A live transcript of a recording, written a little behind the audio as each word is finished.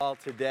All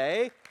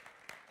today,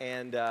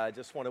 and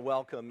just want to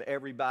welcome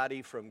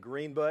everybody from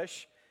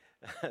Greenbush,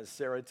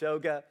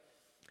 Saratoga,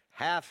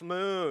 Half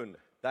Moon.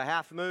 The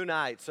Half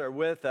Moonites are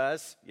with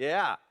us,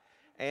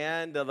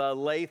 and the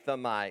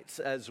Lathamites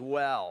as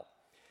well.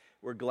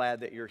 We're glad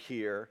that you're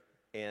here,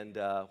 and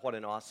what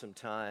an awesome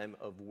time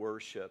of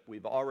worship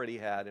we've already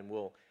had and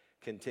will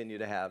continue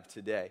to have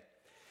today.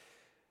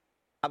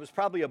 I was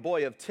probably a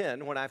boy of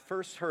 10 when I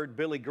first heard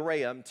Billy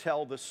Graham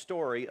tell the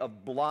story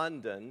of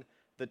Blondin,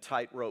 the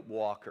tightrope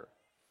walker.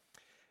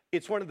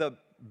 It's one of the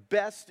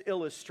best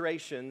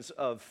illustrations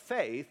of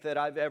faith that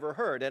I've ever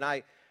heard, and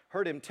I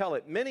heard him tell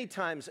it many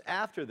times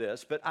after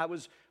this, but I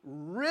was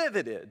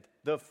riveted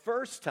the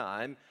first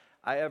time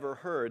I ever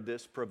heard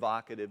this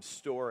provocative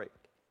story.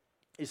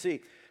 You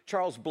see,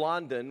 Charles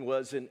Blondin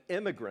was an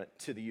immigrant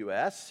to the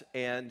U.S.,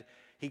 and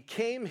he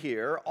came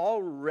here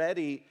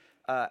already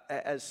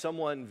as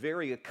someone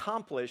very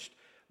accomplished,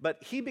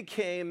 but he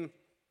became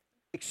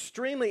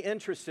extremely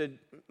interested,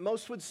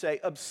 most would say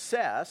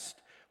obsessed,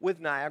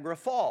 with Niagara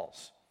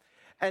Falls.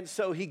 And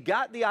so he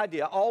got the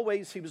idea,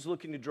 always he was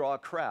looking to draw a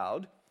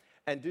crowd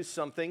and do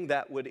something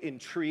that would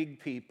intrigue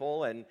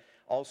people and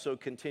also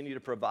continue to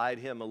provide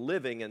him a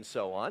living and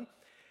so on.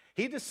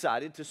 He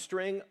decided to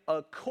string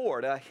a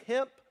cord, a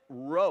hemp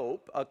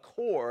rope, a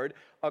cord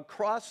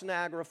across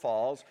Niagara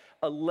Falls,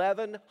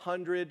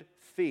 1,100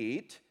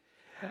 feet,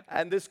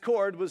 and this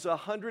cord was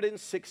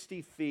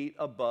 160 feet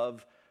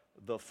above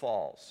the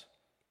falls.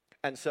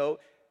 And so,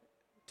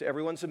 to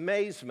everyone's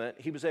amazement,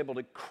 he was able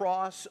to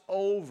cross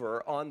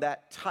over on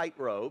that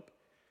tightrope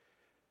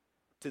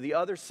to the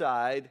other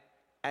side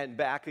and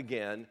back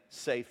again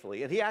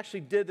safely. And he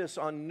actually did this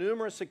on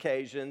numerous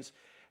occasions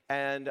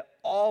and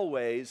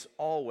always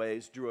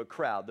drew a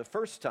crowd. The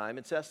first time,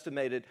 it's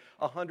estimated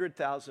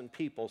 100,000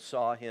 people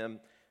saw him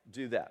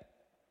do that.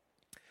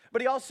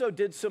 But he also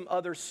did some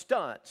other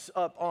stunts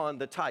up on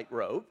the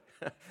tightrope.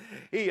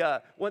 He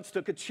once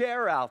took a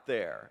chair out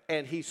there,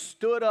 and he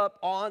stood up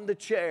on the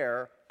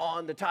chair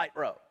on the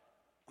tightrope.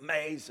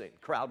 Amazing.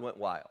 Crowd went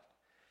wild.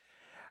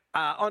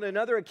 On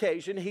another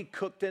occasion, he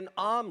cooked an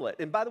omelet.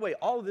 And by the way,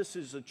 all of this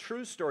is a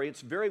true story.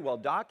 It's very well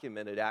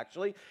documented,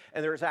 actually,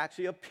 and there's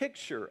actually a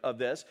picture of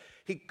this.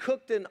 He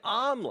cooked an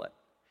omelet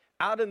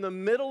out in the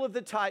middle of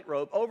the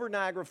tightrope over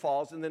Niagara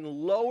Falls and then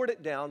lowered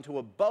it down to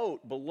a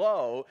boat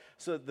below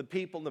so that the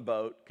people in the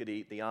boat could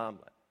eat the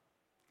omelet.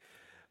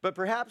 But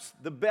perhaps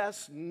the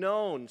best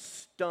known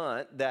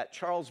stunt that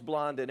Charles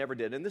Blondin ever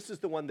did, and this is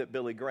the one that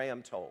Billy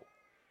Graham told,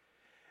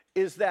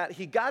 is that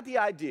he got the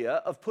idea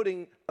of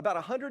putting about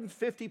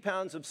 150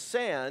 pounds of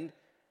sand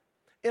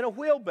in a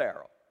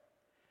wheelbarrow.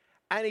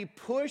 And he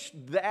pushed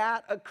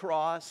that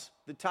across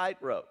the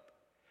tightrope.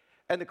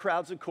 And the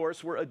crowds, of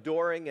course, were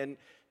adoring and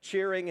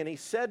cheering. And he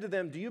said to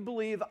them, "Do you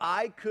believe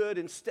I could,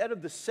 instead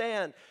of the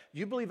sand,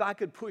 you believe I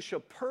could push a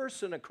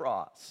person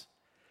across?"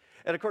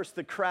 And of course,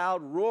 the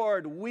crowd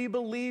roared, "We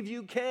believe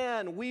you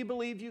can, we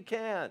believe you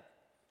can."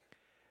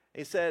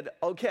 He said,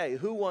 "Okay,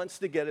 who wants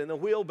to get in the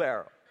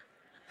wheelbarrow?"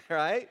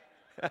 Right?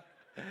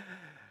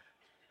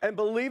 And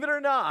believe it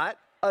or not,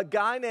 a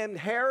guy named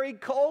Harry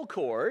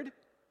Colcord,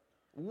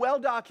 well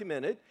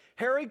documented,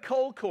 Harry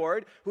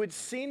Colcord, who had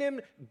seen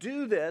him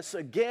do this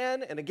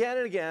again and again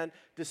and again,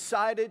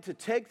 decided to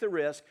take the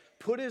risk,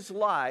 put his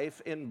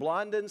life in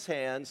Blondin's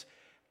hands,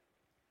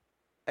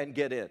 and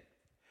get in.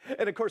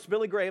 And of course,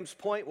 Billy Graham's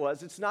point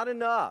was, it's not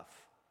enough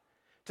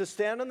to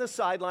stand on the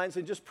sidelines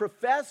and just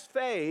profess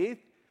faith.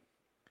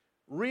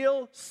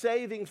 Real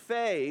saving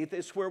faith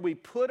is where we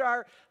put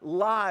our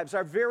lives,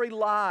 our very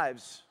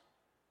lives,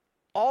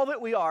 all that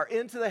we are,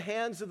 into the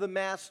hands of the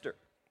Master.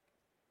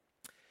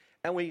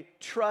 And we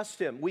trust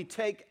Him. We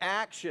take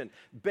action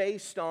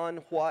based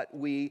on what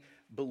we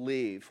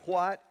believe.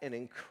 What an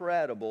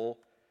incredible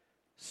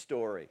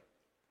story.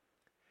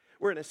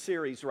 We're in a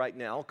series right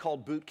now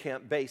called Boot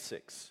Camp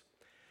Basics.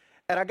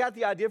 And I got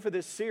the idea for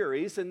this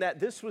series in that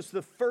this was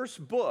the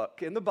first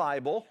book in the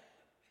Bible,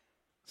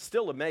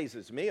 still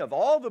amazes me, of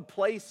all the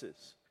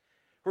places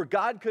where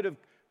God could have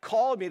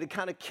called me to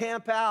kind of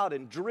camp out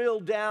and drill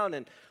down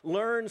and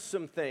learn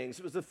some things.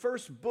 It was the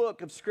first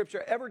book of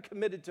Scripture ever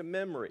committed to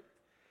memory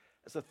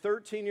as a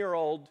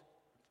 13-year-old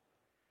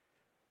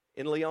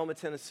in Leoma,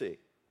 Tennessee.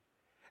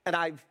 And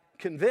I'm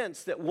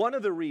convinced that one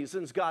of the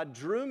reasons God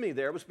drew me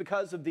there was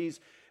because of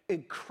these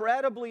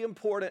incredibly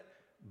important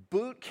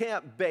boot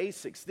camp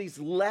basics, these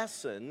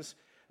lessons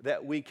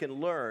that we can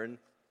learn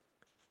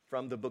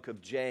from the book of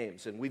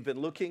James. And we've been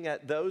looking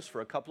at those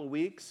for a couple of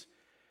weeks.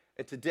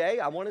 And today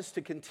I want us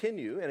to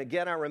continue. And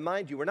again, I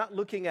remind you, we're not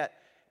looking at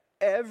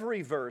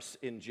every verse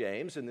in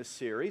James in this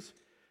series,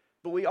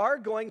 but we are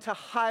going to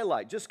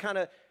highlight, just kind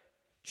of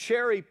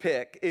cherry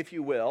pick, if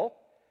you will,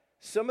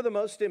 some of the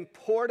most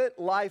important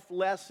life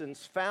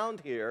lessons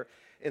found here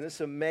in this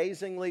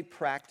amazingly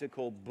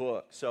practical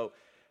book. So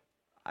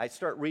I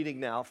start reading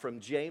now from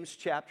James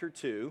chapter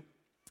 2,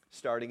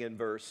 starting in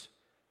verse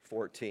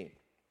 14.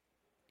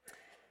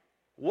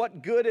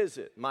 "What good is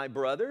it, my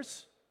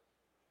brothers,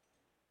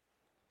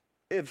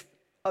 if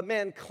a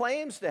man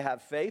claims to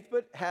have faith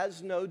but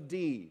has no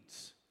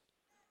deeds?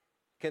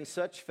 Can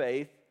such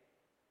faith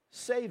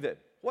save him?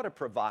 What a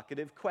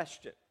provocative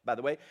question. By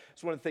the way,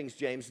 it's one of the things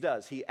James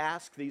does. He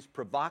asks these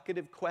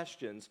provocative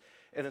questions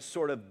in a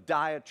sort of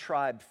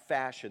diatribe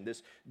fashion,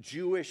 this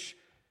Jewish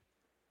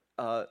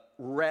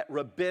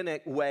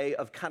rabbinic way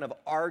of kind of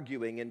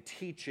arguing and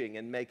teaching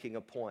and making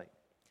a point.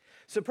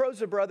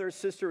 Suppose a brother or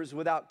sister is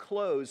without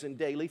clothes and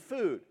daily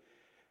food.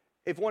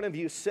 If one of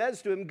you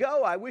says to him,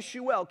 "Go, I wish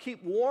you well,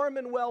 keep warm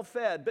and well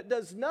fed," but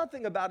does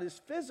nothing about his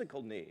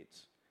physical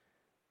needs,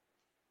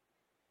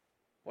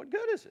 what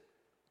good is it?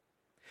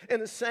 In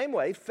the same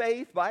way,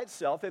 faith by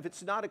itself, if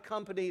it's not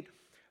accompanied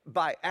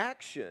by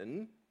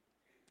action,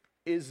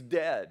 is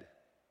dead.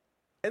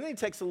 And then he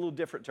takes a little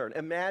different turn,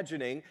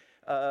 imagining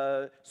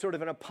sort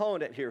of an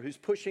opponent here who's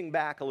pushing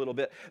back a little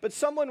bit. But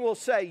someone will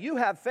say, "You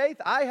have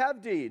faith, I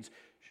have deeds."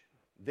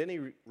 Then he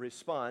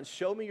responds,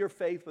 "Show me your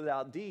faith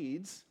without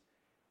deeds,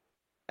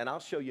 and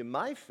I'll show you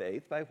my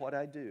faith by what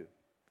I do."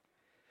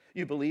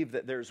 You believe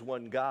that there's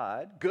one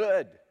God?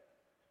 Good.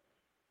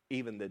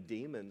 Even the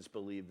demons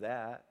believe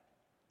that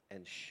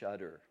and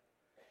shudder.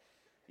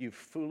 You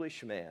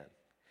foolish man.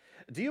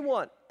 Do you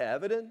want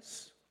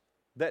evidence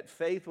that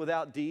faith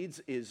without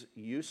deeds is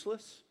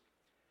useless?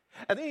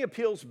 And then he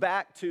appeals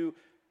back to,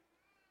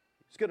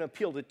 he's going to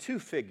appeal to two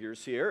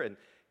figures here, and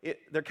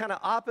they're kind of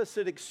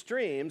opposite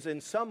extremes in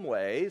some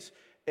ways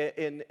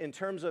in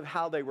terms of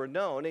how they were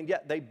known, and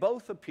yet they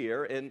both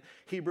appear in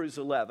Hebrews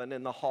 11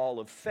 in the hall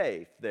of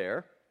faith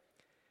there.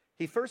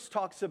 He first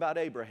talks about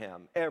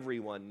Abraham.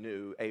 Everyone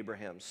knew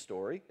Abraham's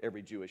story,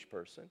 every Jewish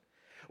person.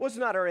 Was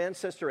not our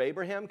ancestor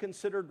Abraham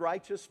considered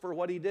righteous for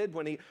what he did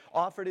when he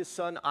offered his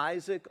son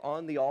Isaac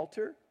on the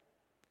altar?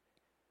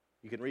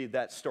 You can read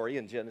that story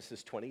in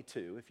Genesis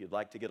 22 if you'd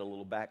like to get a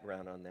little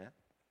background on that.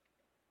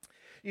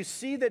 You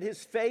see that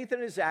his faith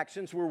and his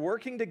actions were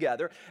working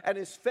together, and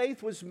his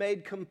faith was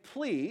made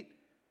complete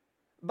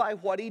by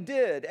what he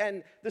did.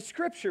 And the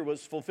scripture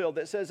was fulfilled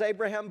that says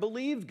Abraham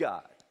believed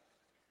God,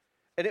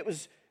 and it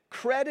was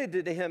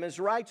credited to him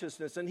as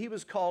righteousness, and he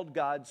was called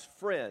God's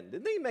friend.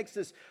 And then he makes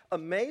this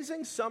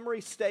amazing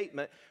summary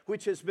statement,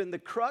 which has been the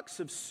crux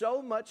of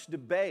so much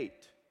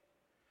debate,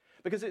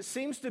 because it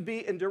seems to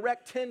be in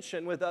direct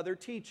tension with other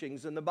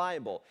teachings in the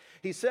Bible.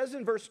 He says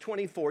in verse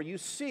 24, you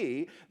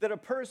see that a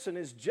person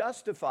is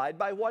justified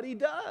by what he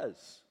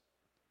does,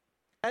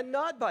 and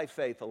not by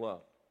faith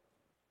alone.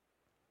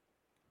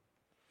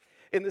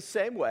 In the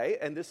same way,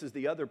 and this is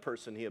the other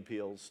person he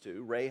appeals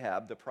to,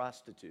 Rahab the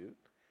prostitute,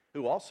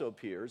 who also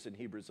appears in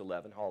Hebrews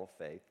 11, Hall of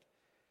Faith.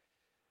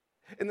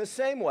 In the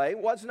same way,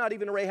 was not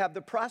even Rahab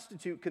the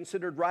prostitute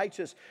considered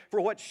righteous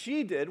for what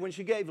she did when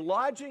she gave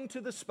lodging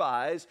to the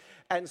spies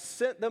and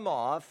sent them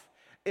off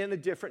in a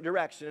different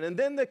direction? And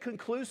then the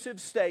conclusive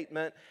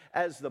statement,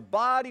 as the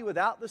body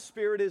without the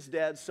spirit is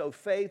dead, so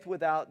faith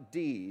without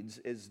deeds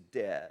is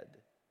dead.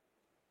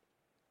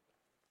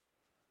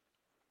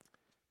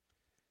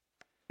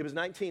 It was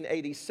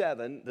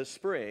 1987, the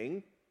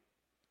spring,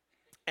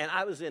 and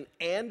I was in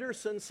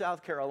Anderson,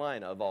 South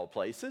Carolina, of all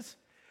places.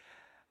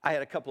 I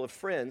had a couple of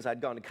friends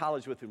I'd gone to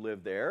college with who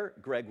lived there,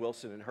 Greg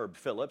Wilson and Herb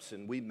Phillips,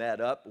 and we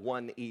met up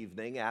one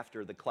evening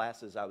after the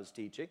classes I was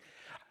teaching,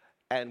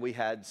 and we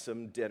had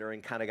some dinner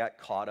and kind of got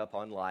caught up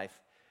on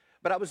life.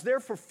 But I was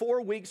there for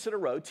 4 weeks in a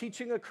row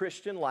teaching a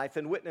Christian life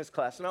and witness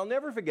class, and I'll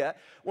never forget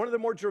one of the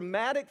more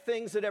dramatic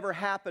things that ever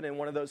happened in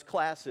one of those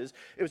classes.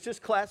 It was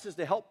just classes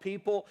to help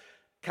people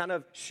kind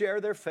of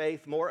share their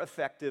faith more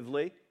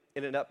effectively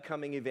in an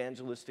upcoming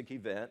evangelistic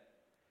event.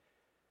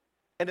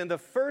 And in the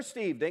first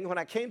evening, when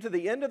I came to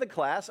the end of the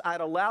class, I'd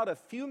allowed a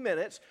few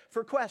minutes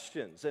for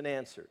questions and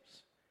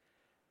answers.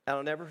 And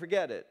I'll never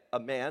forget it. A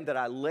man that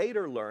I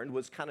later learned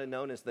was kind of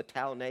known as the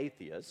town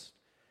atheist,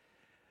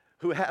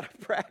 who had a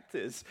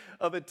practice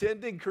of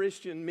attending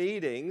Christian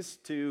meetings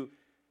to,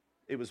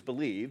 it was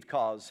believed,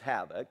 cause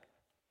havoc.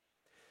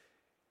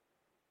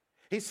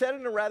 He said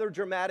in a rather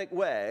dramatic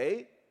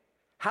way,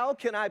 how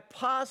can I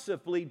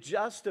possibly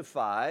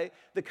justify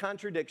the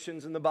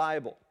contradictions in the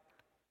Bible?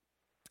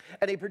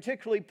 And he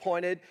particularly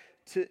pointed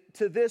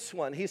to this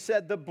one. He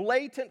said the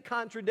blatant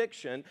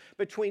contradiction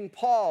between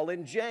Paul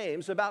and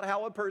James about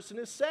how a person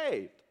is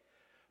saved.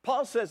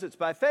 Paul says it's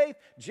by faith.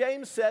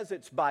 James says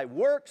it's by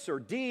works or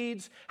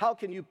deeds. How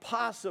can you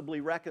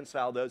possibly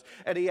reconcile those?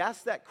 And he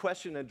asked that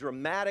question in a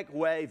dramatic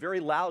way, very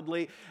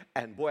loudly,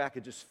 and boy, I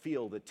could just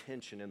feel the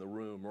tension in the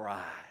room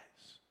rise.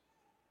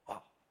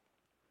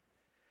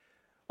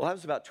 Well, I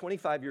was about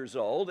 25 years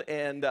old,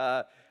 and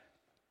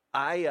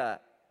I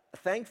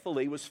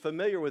thankfully was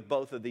familiar with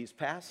both of these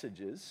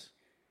passages.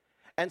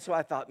 And so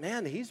I thought,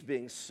 man, he's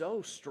being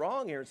so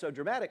strong here and so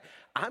dramatic.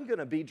 I'm going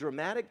to be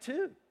dramatic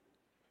too.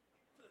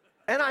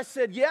 And I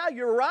said, yeah,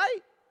 you're right.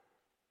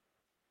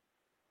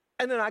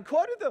 And then I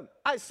quoted them.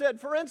 I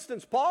said, for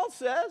instance, Paul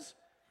says,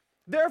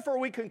 therefore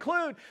we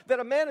conclude that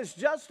a man is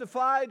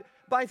justified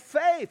by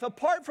faith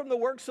apart from the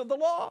works of the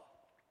law.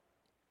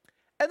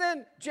 And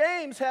then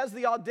James has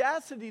the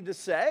audacity to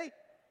say,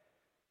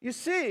 you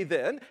see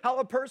then how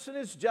a person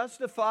is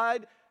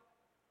justified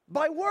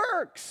by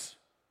works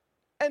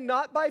and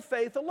not by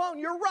faith alone.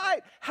 You're right.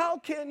 How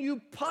can you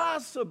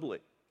possibly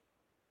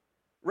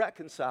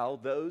reconcile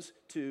those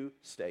two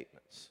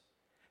statements?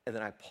 And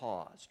then I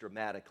paused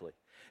dramatically.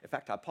 In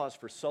fact, I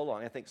paused for so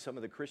long, I think some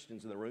of the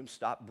Christians in the room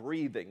stopped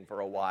breathing for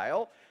a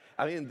while.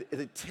 I mean,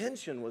 the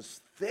tension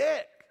was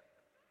thick.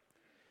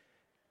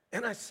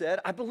 And I said,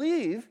 I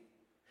believe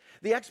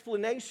the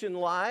explanation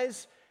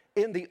lies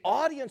in the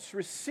audience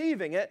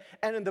receiving it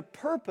and in the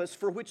purpose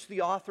for which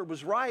the author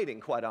was writing,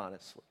 quite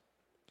honestly.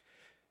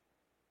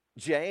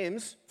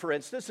 James, for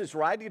instance, is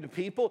writing to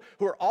people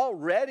who are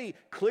already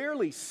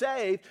clearly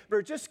saved, but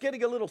are just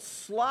getting a little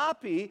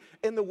sloppy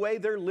in the way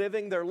they're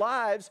living their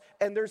lives,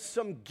 and there's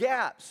some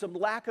gap, some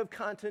lack of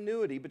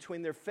continuity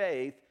between their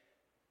faith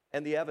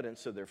and the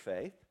evidence of their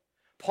faith.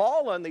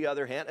 Paul, on the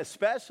other hand,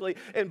 especially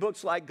in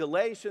books like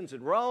Galatians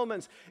and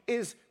Romans,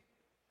 is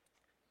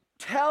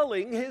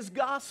telling his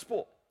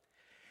gospel.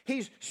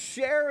 He's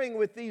sharing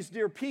with these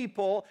dear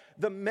people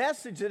the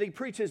message that he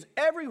preaches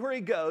everywhere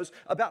he goes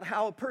about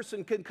how a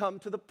person can come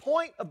to the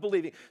point of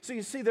believing. So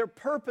you see, their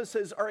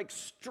purposes are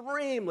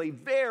extremely,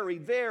 very,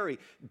 very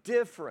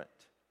different.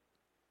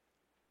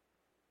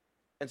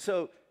 And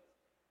so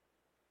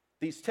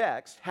these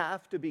texts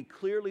have to be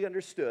clearly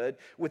understood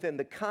within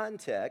the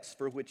context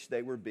for which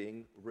they were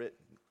being written.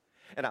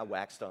 And I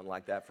waxed on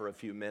like that for a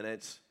few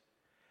minutes.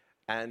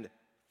 And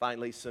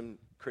finally, some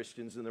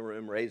Christians in the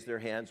room raised their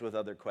hands with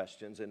other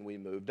questions, and we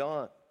moved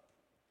on.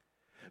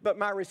 But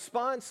my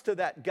response to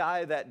that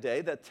guy that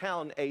day, the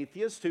town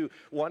atheist who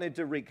wanted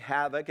to wreak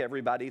havoc,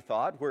 everybody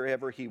thought,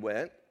 wherever he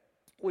went,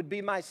 would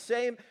be my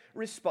same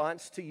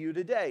response to you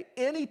today.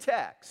 Any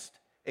text,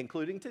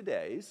 including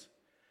today's,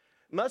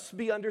 must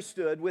be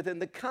understood within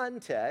the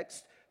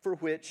context for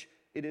which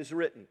it is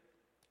written.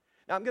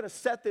 Now, I'm going to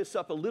set this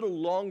up a little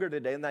longer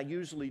today than I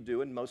usually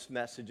do in most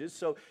messages,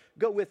 so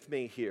go with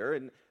me here,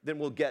 and then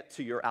we'll get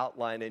to your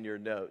outline and your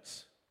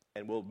notes,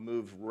 and we'll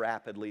move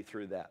rapidly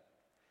through that.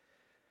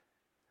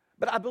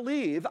 But I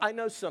believe I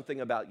know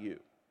something about you.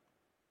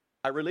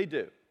 I really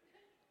do.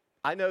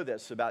 I know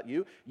this about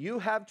you. You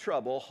have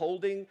trouble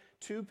holding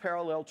two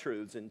parallel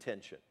truths in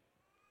tension.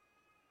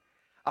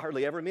 I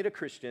hardly ever meet a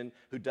Christian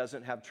who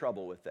doesn't have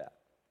trouble with that.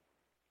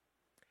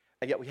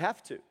 And yet we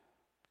have to.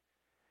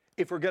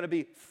 If we're going to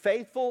be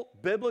faithful,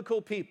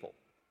 biblical people,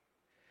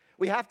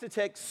 we have to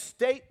take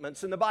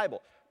statements in the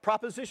Bible,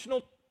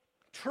 propositional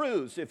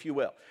truths, if you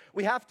will.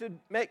 We have to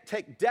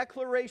take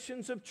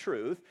declarations of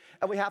truth,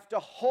 and we have to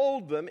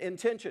hold them in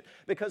tension,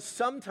 because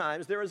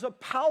sometimes there is a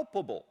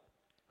palpable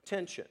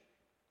tension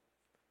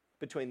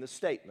between the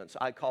statements.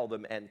 I call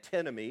them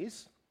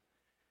antinomies.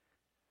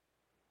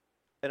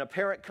 An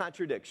apparent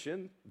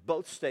contradiction.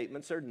 Both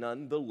statements are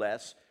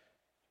nonetheless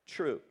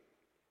true.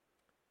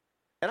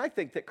 And I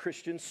think that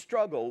Christians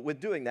struggle with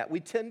doing that.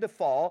 We tend to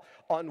fall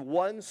on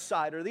one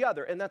side or the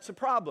other, and that's a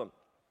problem.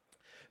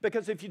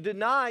 Because if you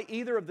deny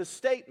either of the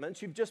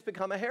statements, you've just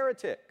become a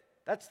heretic.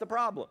 That's the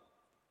problem.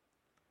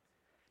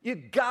 You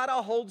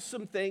gotta hold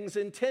some things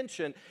in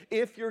tension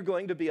if you're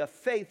going to be a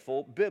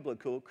faithful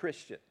biblical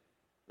Christian.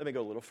 Let me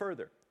go a little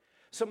further.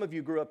 Some of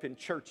you grew up in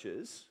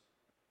churches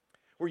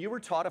where you were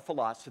taught a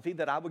philosophy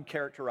that I would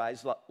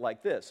characterize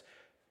like this.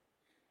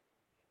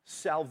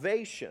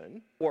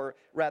 Salvation, or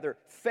rather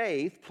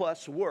faith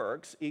plus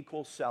works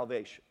equals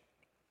salvation.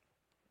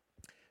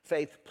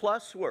 Faith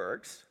plus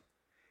works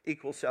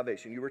equals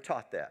salvation. You were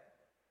taught that.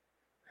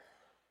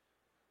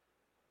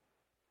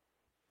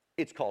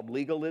 It's called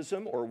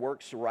legalism or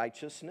works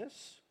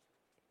righteousness.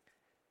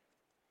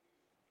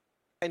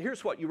 And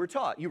here's what you were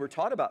taught. You were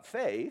taught about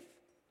faith,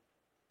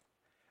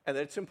 and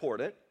that it's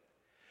important,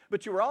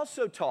 but you were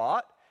also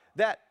taught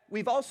that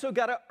we've also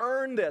got to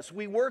earn this.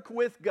 We work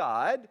with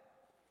God,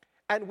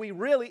 and we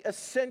really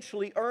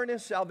essentially earn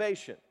His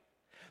salvation.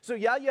 So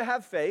yeah, you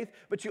have faith,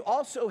 but you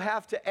also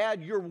have to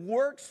add your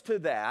works to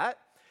that,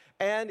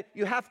 and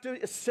you have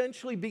to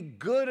essentially be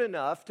good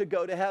enough to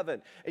go to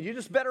heaven. And you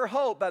just better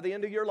hope by the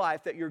end of your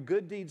life that your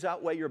good deeds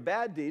outweigh your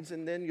bad deeds,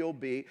 and then you'll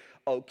be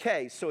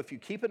okay. So if you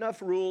keep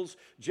enough rules,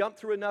 jump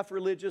through enough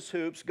religious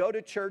hoops, go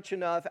to church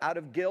enough out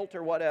of guilt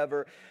or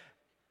whatever,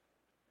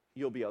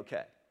 you'll be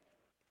okay.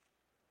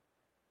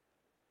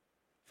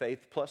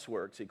 Faith plus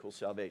works equals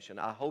salvation.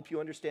 I hope you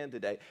understand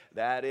today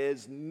that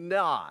is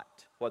not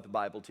what the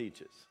Bible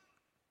teaches.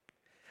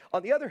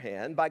 On the other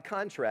hand, by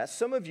contrast,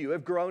 some of you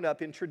have grown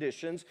up in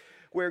traditions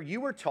where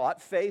you were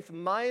taught faith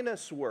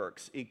minus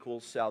works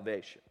equals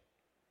salvation.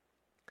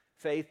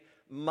 Faith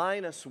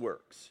minus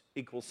works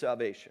equals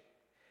salvation.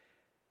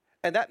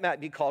 And that might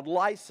be called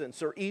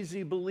license or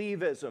easy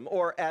believism,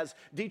 or as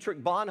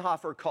Dietrich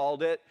Bonhoeffer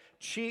called it,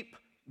 cheap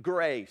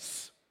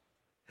grace.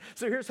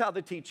 So here's how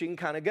the teaching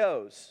kind of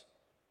goes.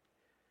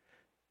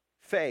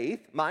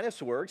 Faith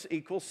minus works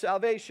equals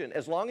salvation.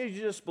 As long as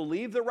you just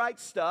believe the right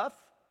stuff,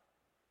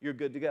 you're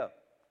good to go.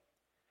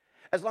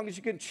 As long as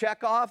you can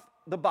check off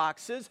the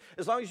boxes,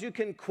 as long as you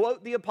can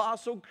quote the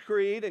Apostle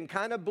Creed and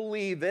kind of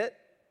believe it,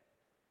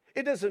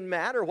 it doesn't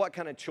matter what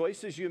kind of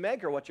choices you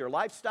make or what your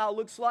lifestyle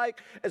looks like.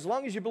 As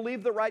long as you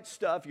believe the right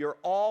stuff, you're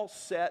all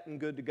set and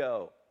good to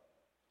go.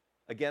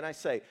 Again, I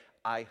say,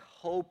 I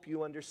hope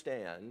you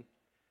understand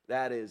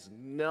that is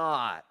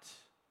not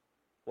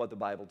what the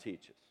Bible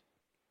teaches.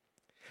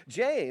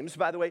 James,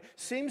 by the way,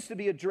 seems to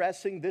be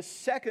addressing this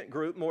second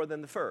group more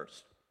than the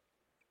first.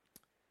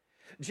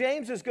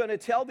 James is going to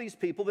tell these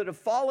people that have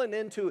fallen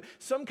into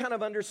some kind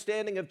of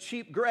understanding of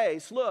cheap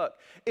grace, look,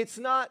 it's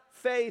not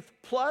faith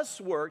plus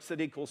works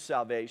that equals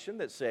salvation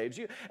that saves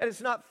you, and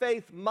it's not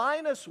faith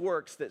minus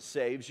works that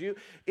saves you,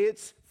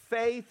 it's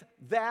faith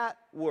that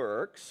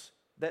works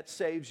that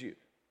saves you.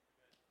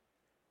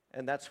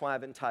 And that's why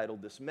I've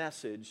entitled this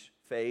message,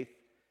 Faith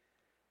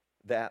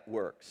That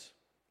Works.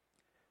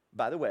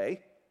 By the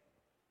way,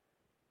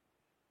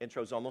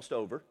 intro's almost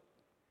over.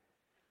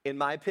 In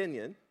my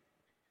opinion,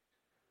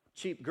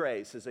 cheap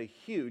grace is a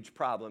huge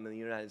problem in the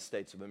United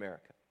States of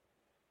America.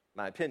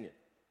 My opinion.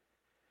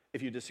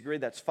 If you disagree,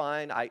 that's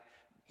fine. I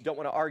don't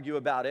want to argue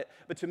about it.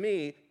 But to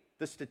me,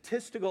 the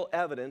statistical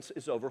evidence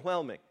is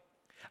overwhelming.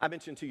 I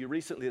mentioned to you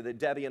recently that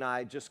Debbie and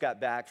I just got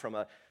back from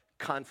a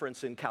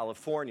conference in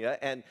California,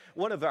 and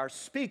one of our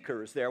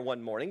speakers there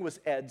one morning was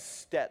Ed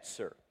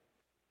Stetzer.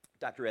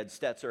 Dr. Ed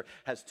Stetzer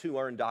has 2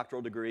 earned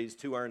doctoral degrees,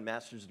 2 earned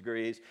master's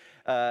degrees.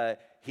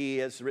 He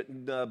has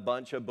written a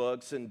bunch of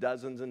books and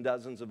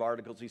dozens of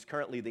articles. He's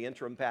currently the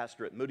interim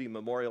pastor at Moody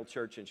Memorial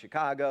Church in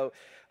Chicago.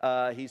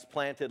 He's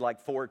planted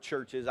like 4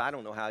 churches. I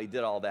don't know how he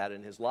did all that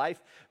in his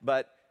life,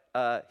 but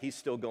he's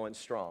still going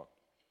strong.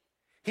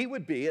 He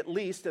would be at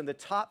least in the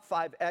top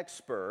 5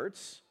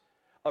 experts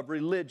of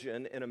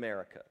religion in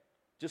America.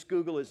 Just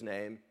Google his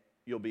name,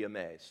 you'll be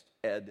amazed.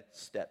 Ed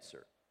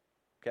Stetzer.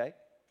 Okay?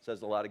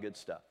 Says a lot of good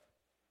stuff.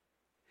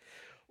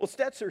 Well,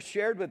 Stetzer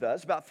shared with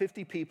us, about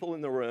 50 people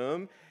in the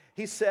room,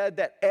 he said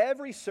that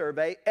every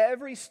survey,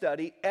 every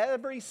study,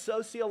 every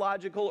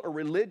sociological or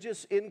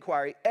religious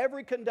inquiry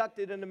ever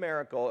conducted in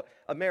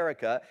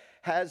America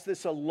has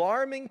this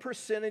alarming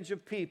percentage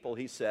of people,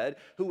 he said,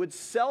 who would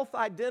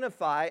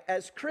self-identify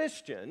as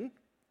Christian.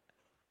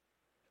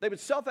 They'd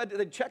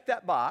check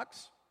that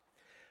box,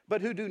 but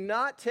who do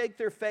not take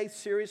their faith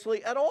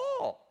seriously at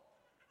all,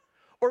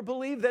 or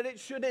believe that it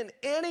should in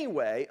any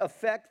way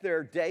affect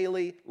their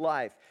daily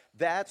life.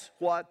 That's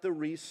what the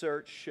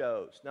research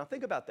shows. Now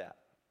think about that.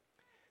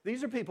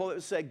 These are people that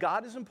would say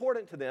God is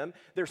important to them.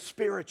 They're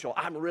spiritual.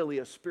 I'm really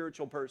a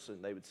spiritual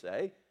person, they would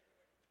say.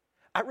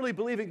 I really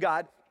believe in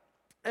God,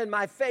 and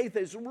my faith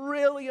is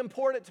really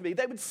important to me.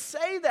 They would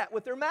say that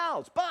with their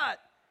mouths, but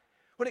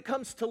when it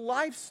comes to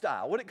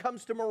lifestyle, when it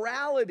comes to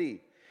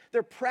morality,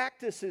 their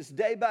practices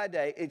day by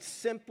day, it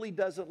simply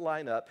doesn't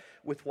line up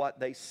with what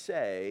they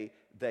say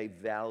they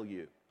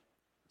value.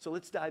 So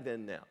let's dive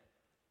in now.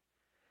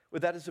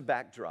 With that as a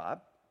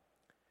backdrop,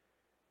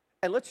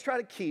 and let's try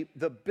to keep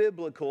the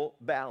biblical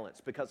balance,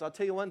 because I'll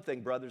tell you one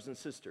thing, brothers and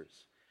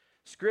sisters.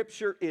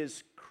 Scripture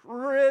is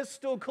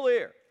crystal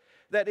clear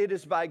that it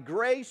is by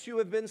grace you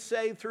have been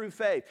saved through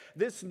faith.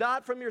 This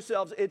not from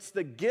yourselves, it's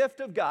the gift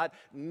of God,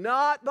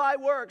 not by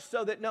works,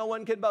 so that no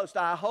one can boast.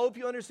 I hope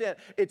you understand,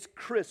 it's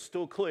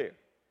crystal clear.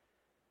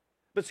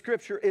 But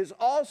Scripture is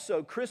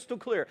also crystal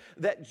clear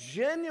that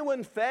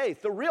genuine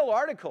faith, the real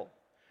article,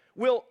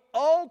 will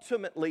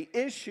ultimately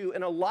issue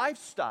in a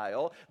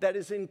lifestyle that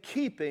is in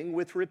keeping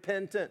with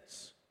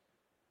repentance.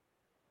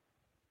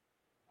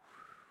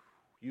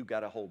 You've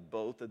got to hold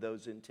both of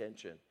those in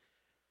tension.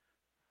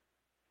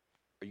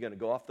 Are you going to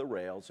go off the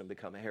rails and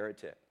become a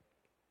heretic?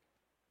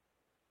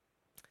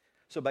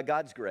 So by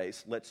God's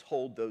grace, let's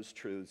hold those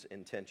truths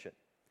in tension.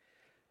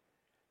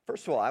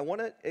 First of all, I want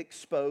to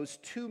expose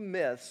 2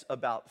 myths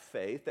about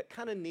faith that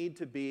kind of need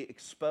to be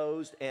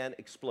exposed and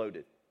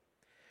exploded.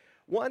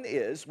 One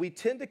is we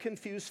tend to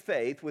confuse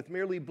faith with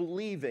merely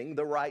believing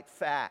the right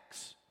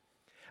facts.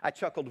 I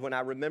chuckled when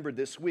I remembered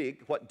this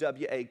week what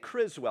W.A.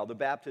 Criswell, the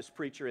Baptist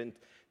preacher in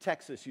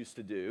Texas, used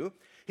to do.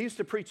 He used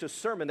to preach a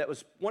sermon that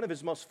was one of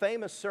his most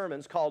famous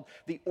sermons called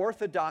The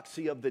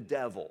Orthodoxy of the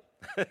Devil.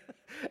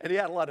 And he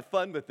had a lot of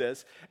fun with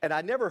this. And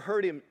I never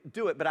heard him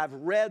do it, but I've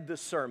read the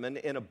sermon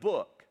in a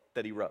book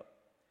that he wrote.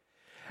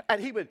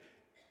 And he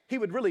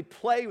would really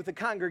play with the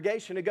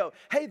congregation and go,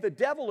 hey, the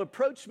devil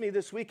approached me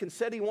this week and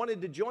said he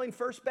wanted to join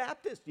First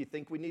Baptist. Do you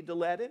think we need to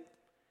let him?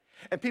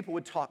 And people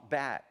would talk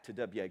back to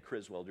W.A.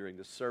 Criswell during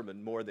the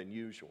sermon more than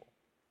usual.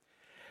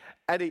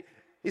 And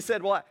he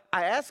said, well,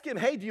 I asked him,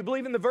 hey, do you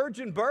believe in the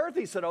virgin birth?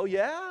 He said, oh,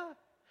 yeah.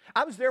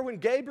 I was there when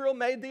Gabriel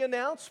made the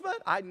announcement.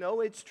 I know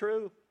it's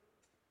true.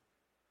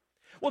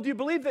 Well, do you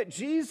believe that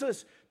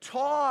Jesus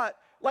taught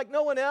like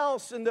no one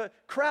else and the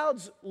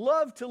crowds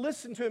loved to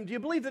listen to him? Do you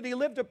believe that he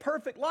lived a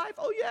perfect life?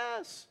 Oh,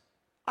 yes.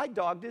 I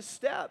dogged his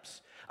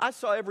steps. I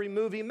saw every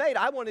move he made.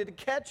 I wanted to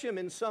catch him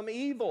in some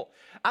evil.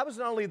 I was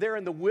not only there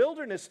in the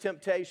wilderness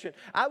temptation,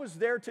 I was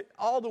there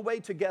all the way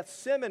to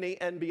Gethsemane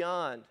and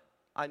beyond.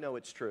 I know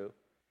it's true.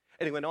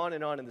 And he went on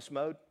in this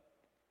mode.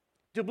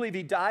 Do you believe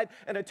he died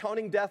an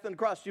atoning death on the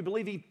cross? Do you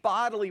believe he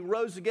bodily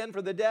rose again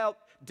from the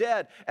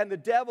dead? And the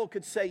devil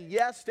could say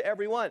yes to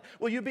everyone.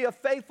 Will you be a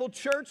faithful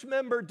church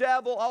member,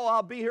 devil? Oh,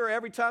 I'll be here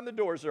every time the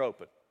doors are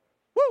open.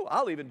 Woo,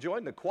 I'll even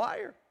join the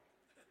choir.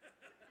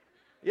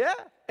 Yeah.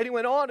 And he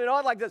went on and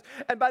on like this.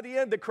 And by the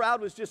end, the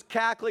crowd was just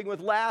cackling with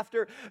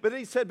laughter. But then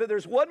he said, but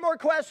there's one more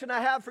question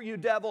I have for you,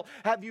 devil.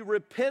 Have you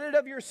repented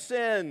of your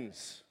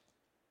sins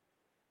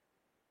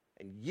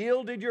and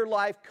yielded your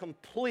life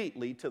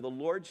completely to the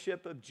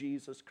lordship of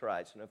Jesus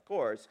Christ? And of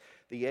course,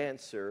 the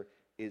answer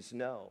is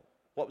no.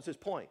 What was his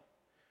point?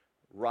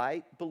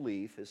 Right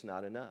belief is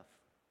not enough.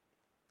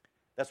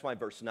 That's why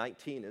verse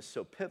 19 is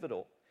so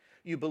pivotal.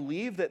 You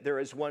believe that there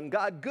is one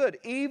God. Good.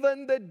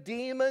 Even the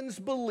demons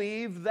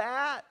believe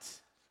that.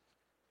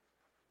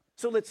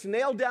 So let's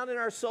nail down in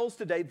our souls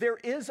today, there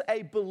is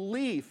a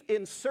belief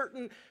in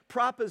certain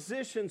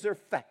propositions or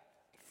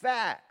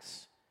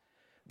facts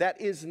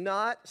that is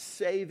not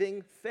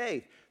saving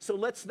faith. So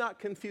let's not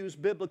confuse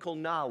biblical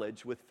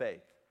knowledge with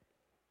faith.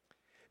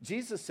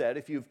 Jesus said,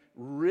 if you've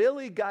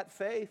really got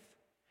faith,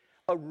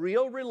 a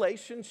real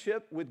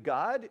relationship with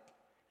God,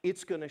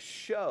 it's going to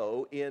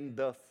show in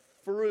the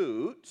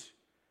fruit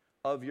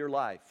of your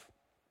life.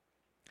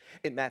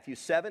 In Matthew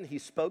 7, he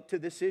spoke to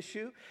this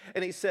issue,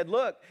 and he said,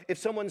 look, if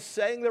someone's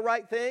saying the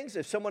right things,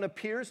 if someone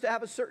appears to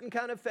have a certain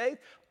kind of faith,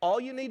 all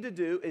you need to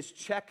do is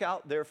check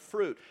out their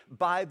fruit.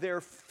 By their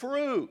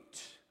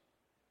fruit,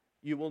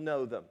 you will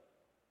know them.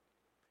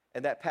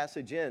 And that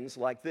passage ends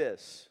like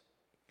this.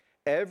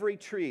 Every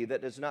tree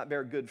that does not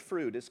bear good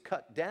fruit is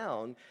cut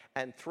down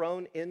and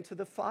thrown into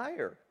the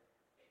fire.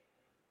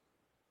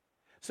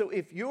 So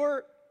if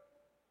your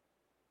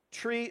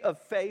tree of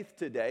faith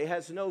today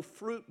has no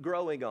fruit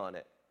growing on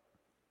it,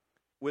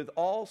 with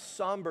all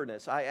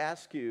somberness, I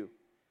ask you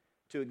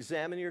to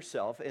examine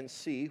yourself and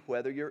see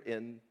whether you're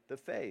in the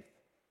faith.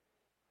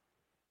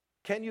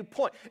 Can you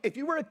point? If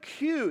you were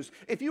accused,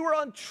 if you were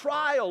on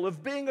trial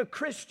of being a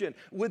Christian,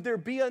 would there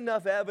be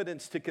enough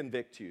evidence to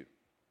convict you?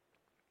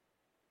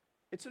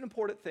 It's an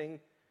important thing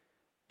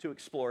to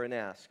explore and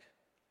ask.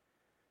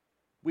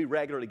 We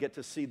regularly get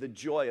to see the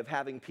joy of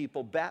having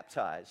people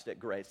baptized at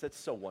Grace. That's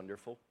so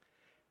wonderful.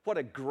 What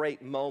a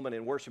great moment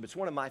in worship. It's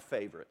one of my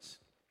favorites.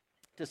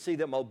 To see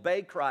them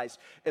obey Christ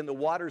in the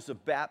waters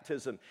of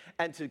baptism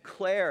and to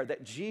declare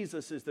that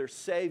Jesus is their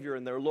Savior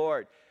and their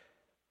Lord.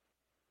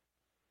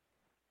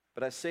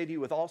 But I say to you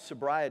with all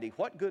sobriety,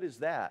 what good is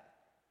that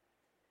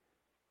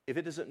if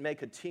it doesn't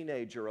make a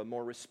teenager a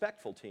more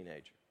respectful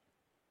teenager?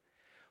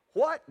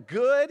 What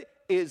good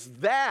is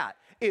that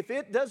if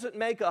it doesn't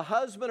make a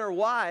husband or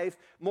wife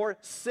more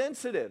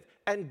sensitive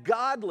and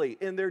godly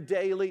in their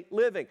daily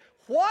living?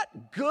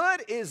 What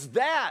good is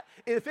that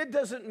if it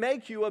doesn't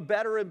make you a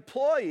better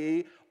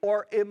employee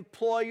or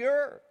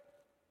employer?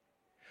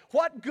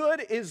 What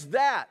good is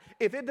that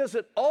if it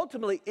doesn't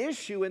ultimately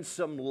issue in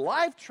some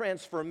life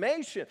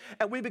transformation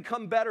and we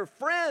become better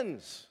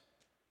friends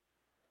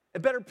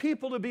and better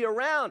people to be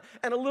around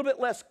and a little bit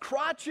less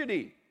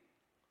crotchety?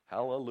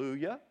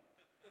 Hallelujah.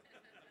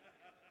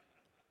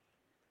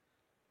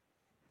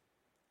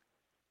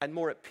 And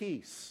more at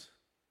peace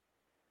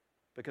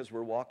because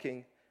we're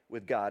walking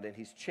with God and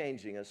He's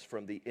changing us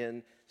from the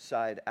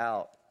inside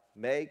out.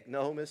 Make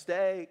no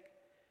mistake,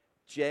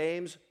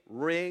 James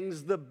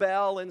rings the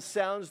bell and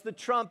sounds the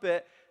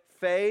trumpet.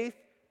 Faith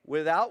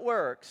without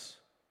works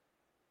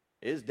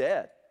is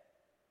dead.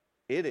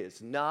 It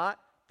is not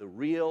the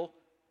real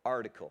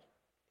article.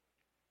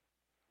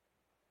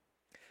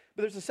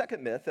 But there's a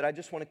second myth that I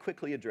just want to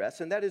quickly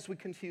address, and that is we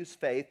confuse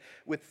faith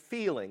with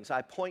feelings.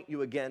 I point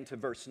you again to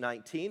verse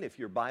 19. If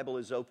your Bible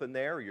is open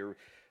there, or your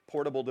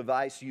portable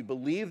device, you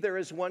believe there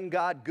is one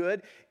God,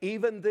 good.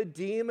 Even the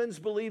demons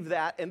believe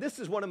that. And this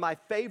is one of my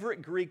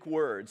favorite Greek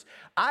words.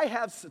 I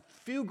have a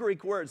few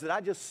Greek words that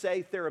I just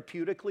say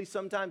therapeutically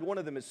sometimes. One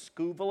of them is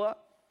skouvala.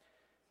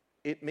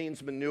 It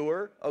means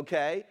manure,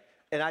 okay?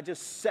 And I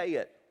just say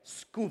it,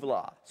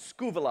 skouvala,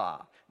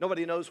 skouvala.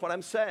 Nobody knows what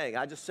I'm saying.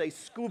 I just say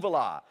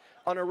skouvala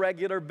on a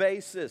regular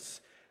basis.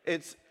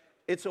 It's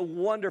a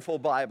wonderful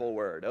Bible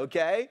word,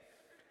 okay?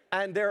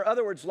 And there are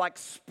other words like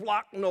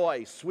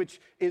splachnois, which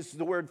is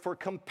the word for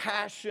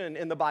compassion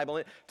in the Bible.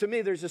 And to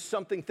me, there's just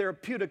something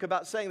therapeutic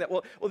about saying that.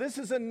 Well, this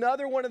is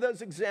another one of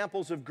those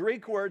examples of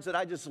Greek words that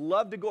I just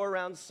love to go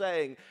around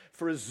saying,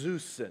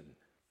 phrazusin.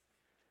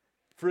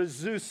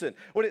 Phrazusin.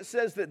 When it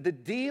says that the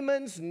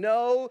demons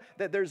know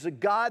that there's a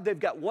God, they've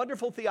got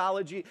wonderful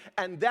theology,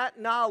 and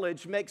that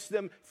knowledge makes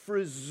them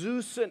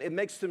phrazusin. It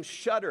makes them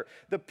shudder.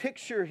 The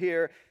picture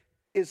here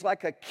is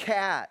like a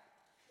cat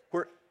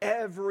where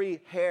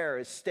every hair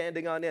is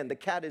standing on end. The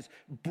cat is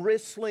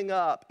bristling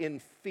up in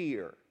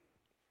fear.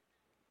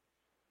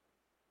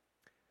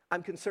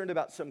 I'm concerned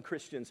about some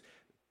Christians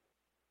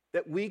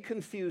that we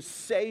confuse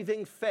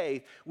saving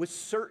faith with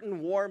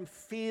certain warm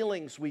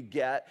feelings we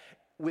get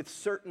with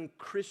certain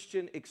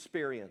Christian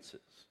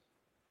experiences.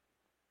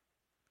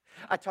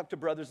 I talk to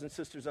brothers and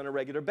sisters on a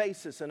regular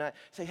basis, and I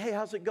say, hey,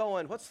 how's it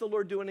going? What's the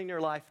Lord doing in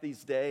your life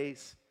these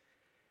days?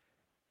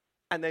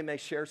 And they may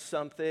share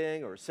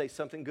something or say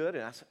something good,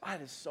 and I say, oh,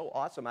 that is so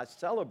awesome. I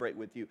celebrate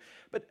with you.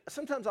 But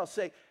sometimes I'll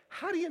say,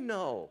 how do you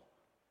know?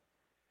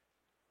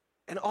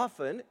 And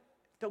often,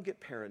 don't get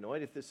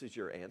paranoid if this is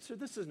your answer.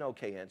 This is an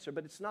okay answer,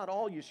 but it's not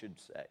all you should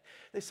say.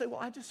 They say, well,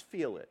 I just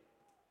feel it.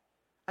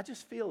 I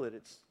just feel that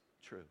it's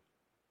true.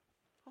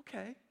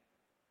 Okay.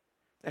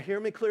 Now hear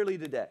me clearly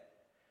today.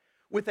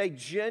 With a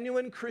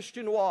genuine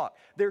Christian walk,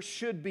 there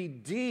should be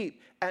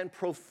deep and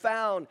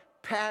profound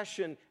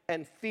passion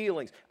and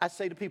feelings. I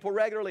say to people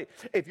regularly,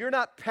 if you're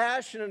not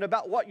passionate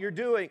about what you're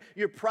doing,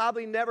 you're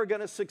probably never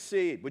going to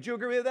succeed. Would you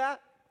agree with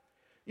that?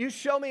 You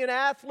show me an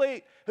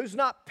athlete who's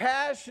not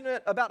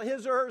passionate about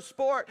his or her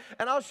sport,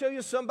 and I'll show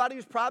you somebody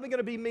who's probably going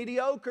to be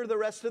mediocre the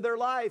rest of their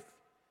life.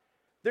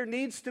 There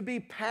needs to be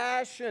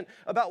passion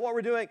about what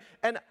we're doing.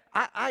 And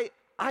I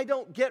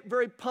don't get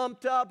very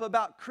pumped up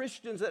about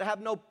Christians that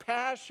have no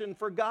passion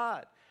for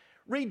God.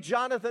 Read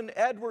Jonathan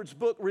Edwards'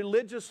 book,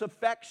 Religious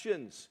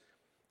Affections,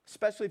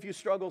 especially if you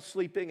struggle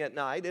sleeping at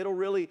night. It'll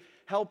really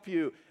help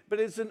you. But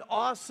it's an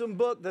awesome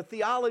book. The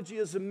theology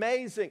is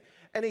amazing.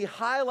 And he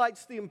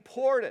highlights the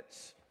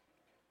importance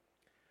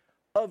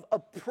of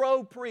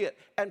appropriate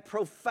and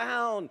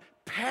profound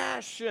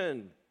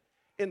passion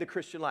in the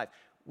Christian life.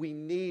 We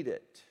need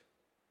it.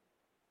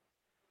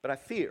 But I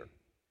fear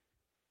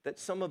that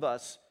some of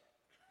us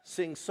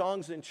sing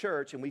songs in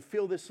church and we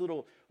feel this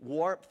little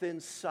warmth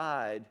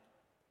inside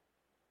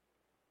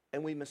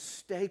and we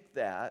mistake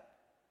that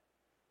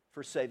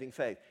for saving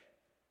faith.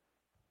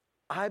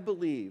 I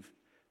believe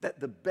that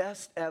the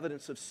best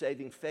evidence of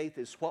saving faith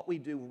is what we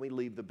do when we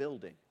leave the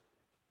building.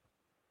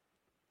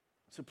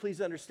 So please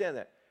understand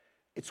that.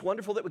 It's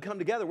wonderful that we come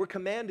together. We're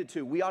commanded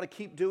to. We ought to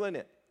keep doing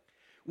it.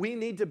 We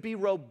need to be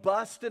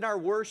robust in our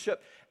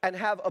worship and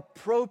have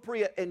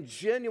appropriate and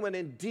genuine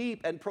and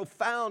deep and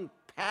profound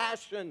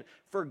passion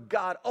for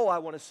God. Oh, I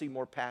want to see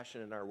more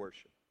passion in our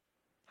worship.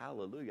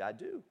 Hallelujah, I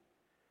do.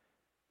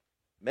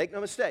 Make no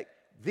mistake,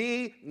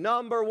 the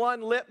number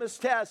one litmus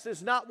test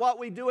is not what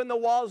we do in the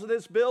walls of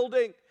this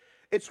building.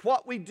 It's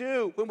what we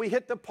do when we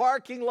hit the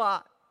parking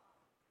lot.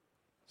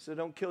 So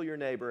don't kill your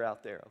neighbor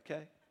out there,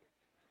 okay?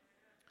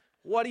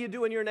 What do you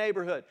do in your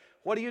neighborhood?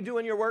 What do you do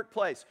in your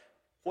workplace?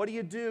 What do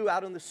you do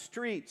out on the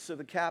streets of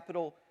the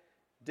Capital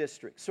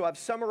District? So I've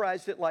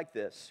summarized it like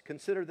this.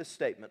 Consider this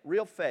statement.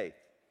 Real faith,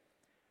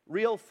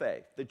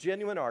 the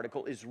genuine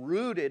article, is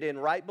rooted in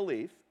right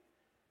belief.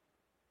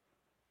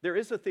 There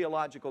is a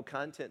theological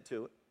content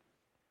to it.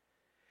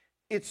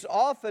 It's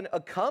often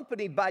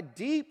accompanied by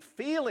deep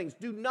feelings.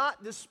 Do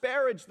not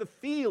disparage the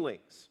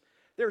feelings.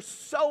 They're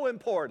so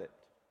important.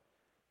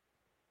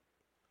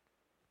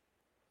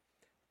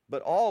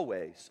 But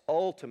always,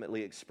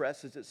 ultimately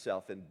expresses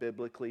itself in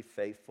biblically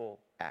faithful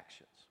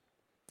actions.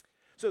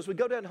 So as we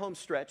go down home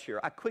stretch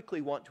here, I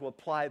quickly want to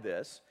apply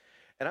this,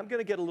 and I'm going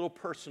to get a little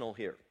personal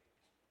here.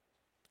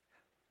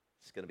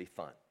 It's going to be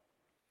fun.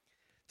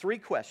 3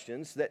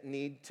 questions that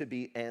need to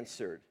be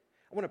answered.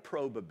 I want to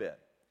probe a bit.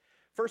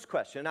 First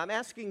question, I'm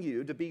asking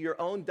you to be your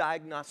own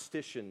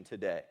diagnostician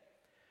today.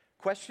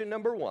 Question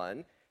number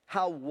 1,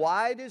 how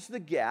wide is the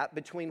gap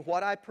between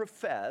what I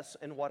profess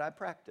and what I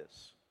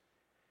practice?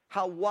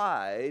 How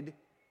wide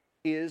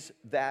is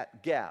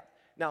that gap?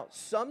 Now,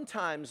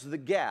 sometimes the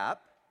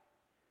gap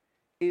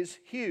is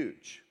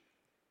huge.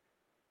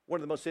 One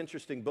of the most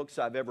interesting books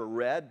I've ever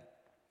read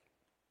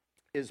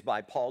is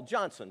by Paul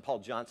Johnson. Paul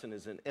Johnson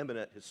is an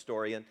eminent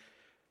historian.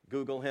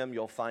 Google him,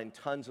 you'll find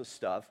tons of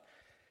stuff.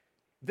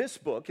 This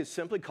book is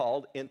simply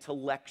called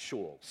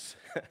Intellectuals.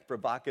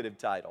 Provocative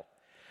title.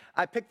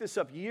 I picked this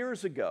up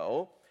years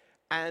ago,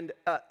 and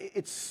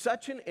it's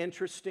such an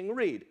interesting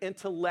read.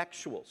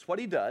 Intellectuals. What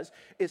he does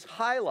is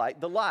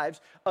highlight the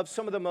lives of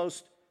some of the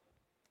most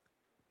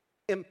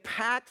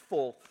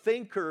impactful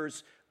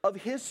thinkers of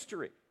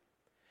history.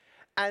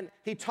 And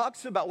he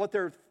talks about what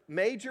their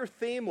major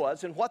theme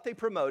was and what they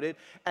promoted,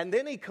 and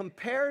then he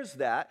compares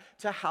that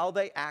to how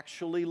they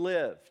actually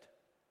lived.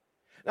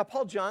 Now,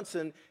 Paul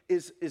Johnson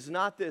is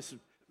not this,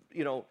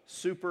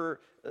 super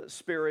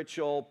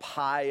spiritual,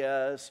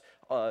 pious,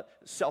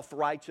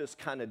 self-righteous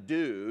kind of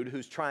dude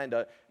who's trying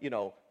to,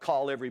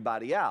 call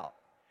everybody out.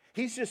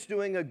 He's just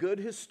doing a good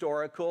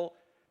historical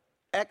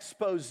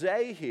expose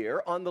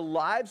here on the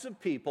lives of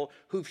people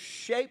who've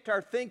shaped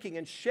our thinking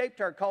and shaped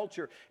our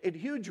culture in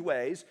huge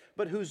ways,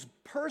 but whose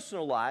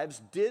personal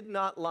lives did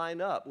not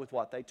line up with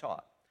what they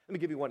taught. Let me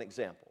give you one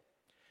example.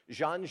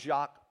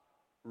 Jean-Jacques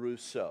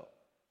Rousseau.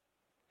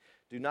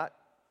 Do not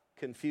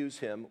confuse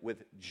him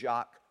with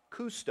Jacques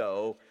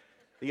Cousteau,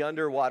 the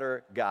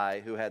underwater guy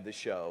who had the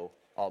show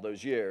all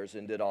those years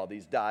and did all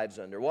these dives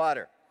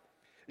underwater.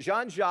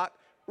 Jean-Jacques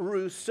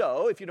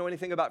Rousseau, if you know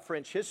anything about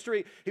French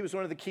history, he was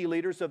one of the key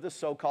leaders of the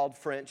so-called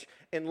French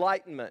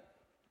Enlightenment.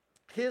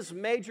 His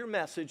major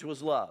message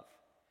was love.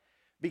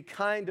 Be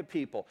kind to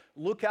people.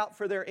 Look out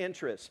for their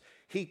interests.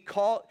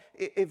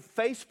 If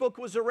Facebook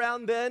was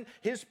around then,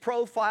 his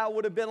profile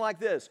would have been like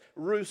this: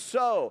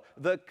 Rousseau,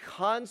 the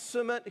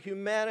consummate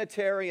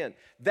humanitarian.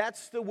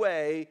 That's the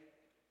way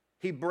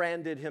he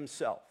branded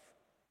himself.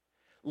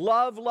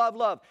 Love, love,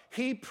 love.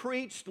 He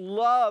preached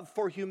love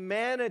for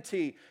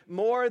humanity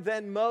more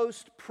than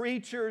most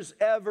preachers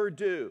ever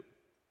do.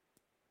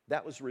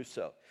 That was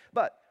Rousseau.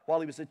 But while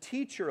he was a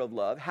teacher of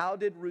love, how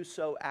did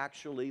Rousseau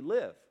actually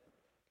live?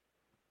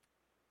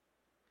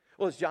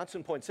 Well, as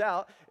Johnson points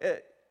out,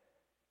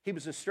 he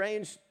was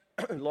estranged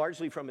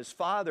largely from his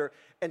father,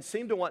 and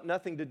seemed to want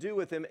nothing to do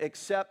with him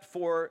except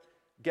for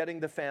getting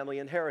the family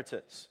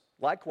inheritance.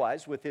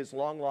 Likewise, with his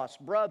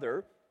long-lost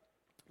brother,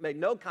 made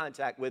no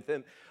contact with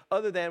him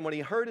other than when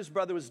he heard his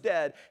brother was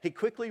dead, he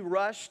quickly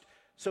rushed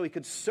so he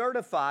could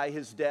certify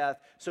his death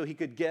so he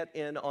could get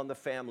in on the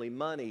family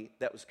money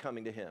that was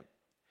coming to him.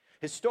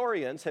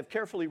 Historians have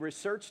carefully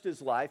researched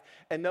his life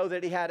and know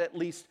that he had at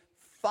least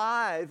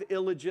 5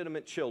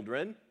 illegitimate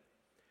children,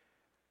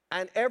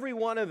 and every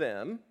one of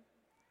them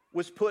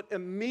was put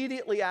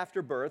immediately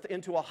after birth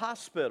into a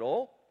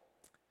hospital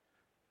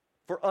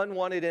for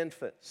unwanted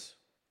infants,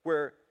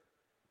 where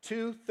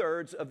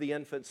 2/3 of the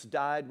infants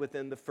died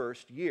within the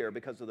first year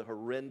because of the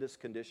horrendous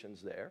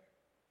conditions there.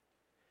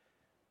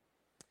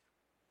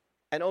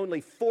 And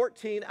only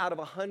 14 out of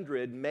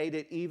 100 made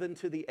it even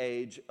to the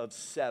age of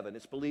 7.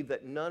 It's believed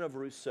that none of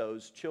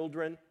Rousseau's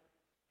children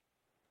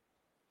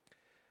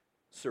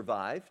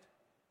survived,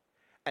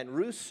 and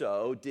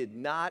Rousseau did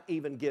not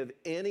even give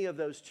any of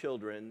those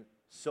children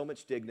so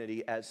much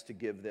dignity as to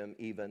give them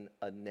even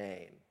a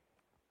name.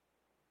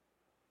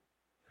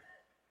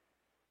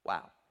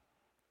 Wow.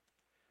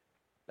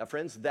 Now,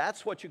 friends,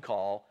 that's what you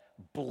call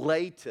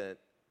blatant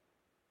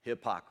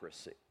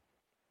hypocrisy.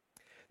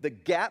 The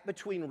gap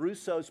between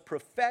Rousseau's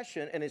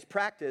profession and his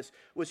practice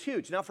was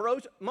huge. Now, for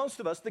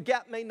most of us, the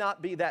gap may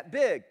not be that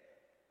big,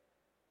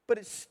 but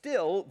it's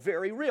still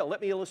very real.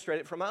 Let me illustrate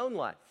it from my own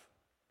life.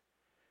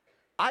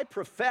 I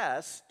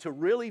profess to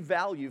really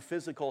value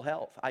physical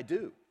health. I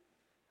do.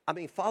 I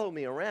mean, follow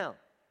me around.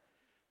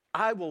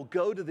 I will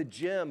go to the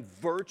gym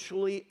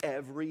virtually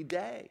every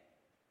day.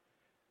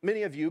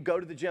 Many of you go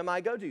to the gym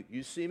I go to.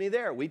 You see me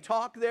there. We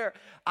talk there.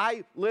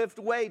 I lift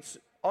weights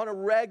on a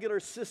regular,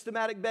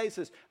 systematic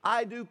basis.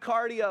 I do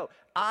cardio.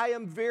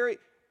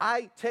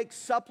 I take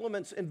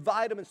supplements and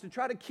vitamins to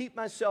try to keep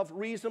myself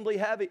reasonably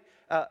heavy.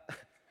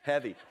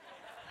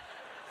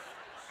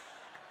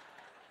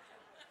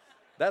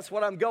 That's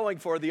what I'm going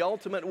for, the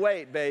ultimate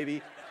weight,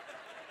 baby.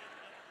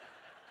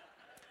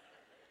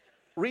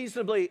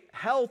 Reasonably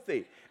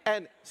healthy.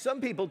 And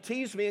some people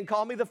tease me and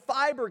call me the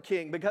fiber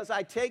king because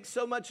I take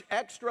so much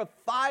extra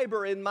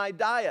fiber in my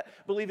diet,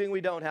 believing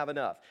we don't have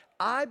enough.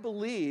 I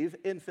believe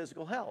in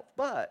physical health,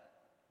 but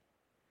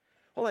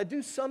while I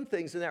do some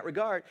things in that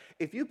regard,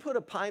 if you put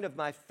a pint of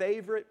my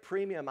favorite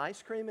premium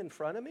ice cream in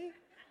front of me,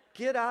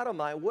 get out of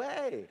my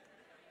way.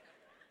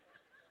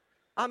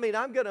 I mean,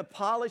 I'm going to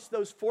polish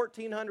those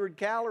 1,400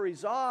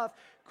 calories off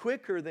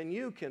quicker than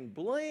you can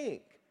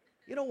blink.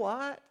 You know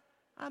what?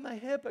 I'm a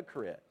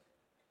hypocrite.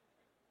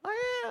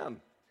 I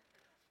am.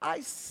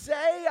 I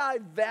say I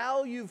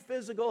value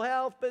physical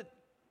health, but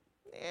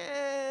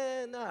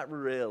not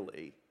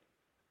really.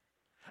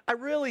 I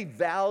really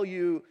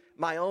value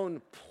my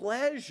own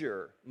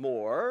pleasure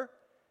more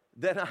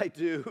than I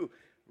do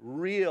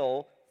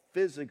real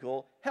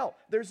physical health.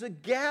 There's a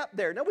gap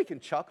there. Now, we can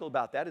chuckle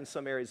about that in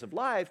some areas of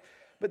life,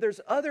 but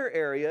there's other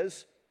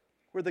areas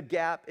where the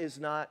gap is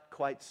not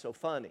quite so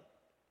funny.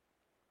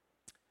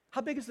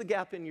 How big is the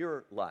gap in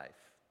your life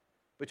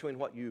between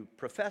what you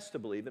profess to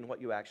believe and what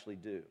you actually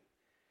do?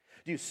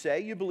 Do you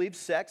say you believe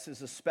sex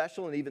is a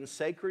special and even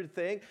sacred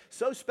thing?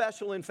 So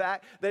special, in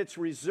fact, that it's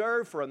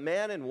reserved for a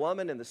man and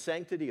woman in the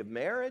sanctity of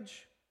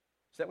marriage?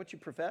 Is that what you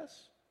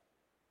profess?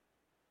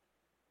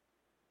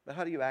 But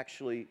how do you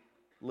actually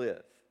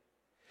live?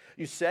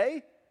 You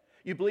say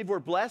you believe we're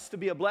blessed to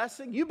be a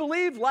blessing. You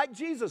believe, like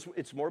Jesus,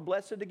 it's more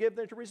blessed to give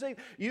than to receive.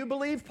 You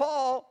believe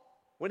Paul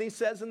when he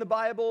says in the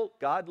Bible,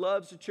 God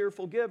loves a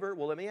cheerful giver.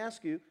 Well, let me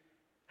ask you,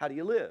 how do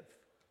you live?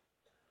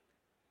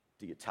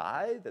 Do you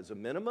tithe as a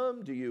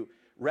minimum? Do you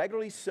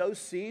regularly sow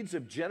seeds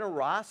of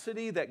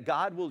generosity that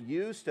God will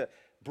use to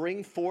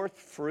bring forth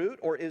fruit?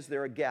 Or is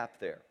there a gap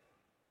there?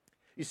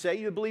 You say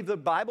you believe the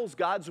Bible's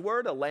God's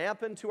word, a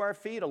lamp unto our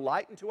feet, a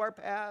light unto our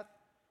path.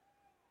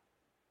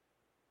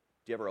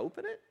 Do you ever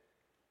open it?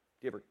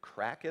 Do you ever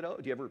crack it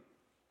open? Do you ever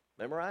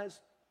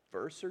memorize a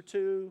verse or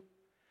two?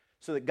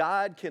 So that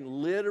God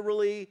can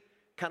literally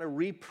kind of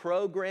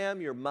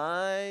reprogram your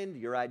mind,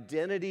 your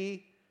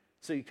identity,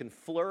 so you can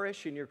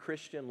flourish in your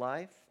Christian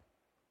life?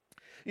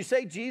 You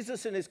say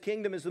Jesus and his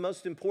kingdom is the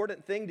most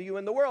important thing to you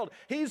in the world.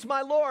 He's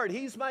my Lord.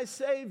 He's my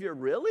Savior.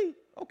 Really?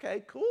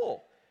 Okay,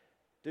 cool.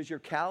 Does your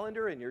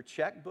calendar and your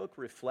checkbook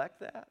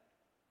reflect that?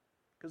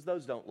 Because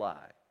those don't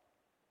lie.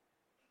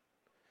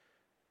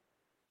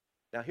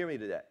 Now, hear me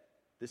today.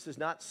 This is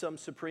not some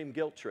supreme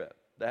guilt trip.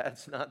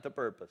 That's not the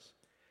purpose.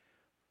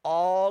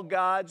 All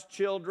God's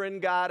children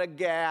got a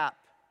gap.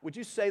 Would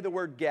you say the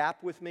word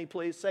gap with me,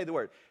 please? Say the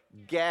word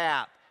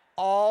gap.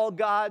 All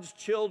God's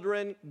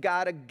children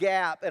got a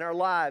gap in our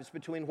lives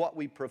between what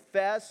we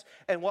profess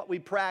and what we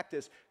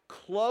practice.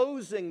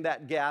 Closing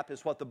that gap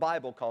is what the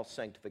Bible calls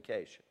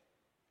sanctification.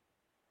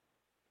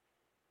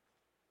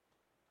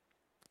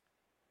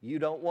 You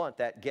don't want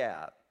that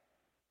gap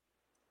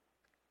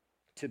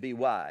to be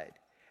wide.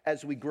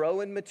 As we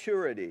grow in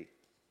maturity,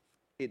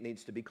 it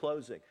needs to be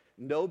closing.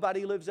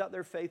 Nobody lives out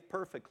their faith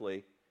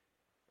perfectly.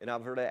 And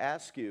I'm here to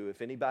ask you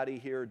if anybody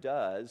here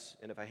does,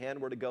 and if a hand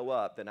were to go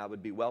up, then I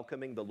would be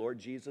welcoming the Lord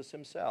Jesus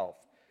himself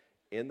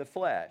in the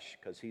flesh,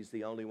 because he's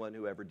the only one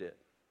who ever did.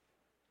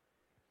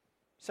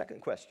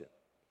 Second question.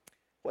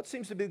 What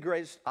seems to be the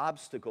greatest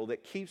obstacle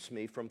that keeps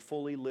me from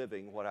fully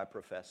living what I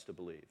profess to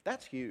believe?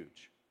 That's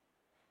huge.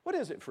 What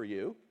is it for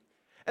you?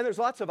 And there's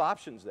lots of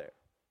options there.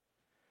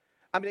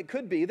 I mean, it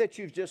could be that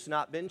you've just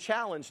not been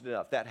challenged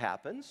enough. That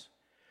happens.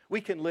 We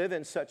can live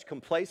in such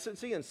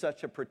complacency and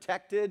such a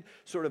protected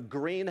sort of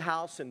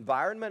greenhouse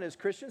environment as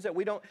Christians that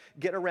we don't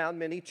get around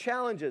many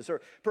challenges.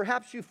 Or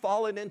perhaps you've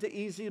fallen into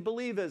easy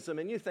believism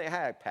and you think,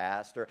 hey,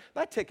 Pastor,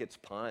 my ticket's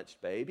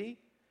punched, baby.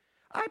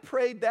 I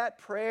prayed that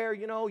prayer,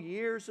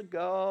 years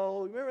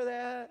ago. Remember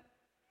that?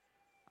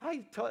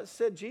 I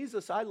said,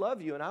 Jesus, I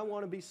love you and I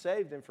want to be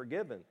saved and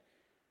forgiven.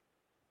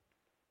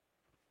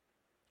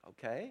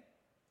 Okay.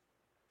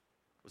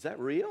 Was that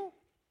real?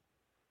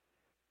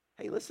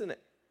 Hey, listen,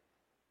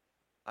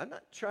 I'm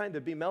not trying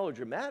to be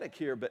melodramatic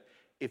here, but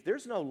if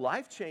there's no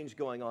life change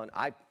going on,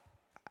 I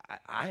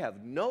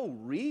have no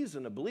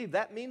reason to believe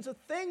that means a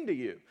thing to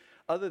you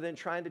other than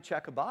trying to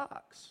check a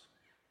box.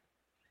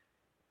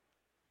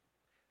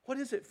 What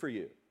is it for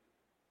you?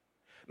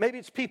 Maybe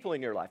it's people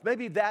in your life.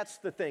 Maybe that's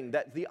the thing,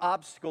 the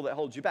obstacle that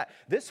holds you back.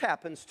 This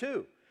happens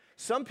too.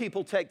 Some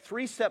people take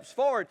 3 steps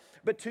forward,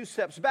 but 2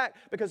 steps back,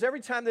 because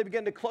every time they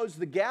begin to close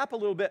the gap a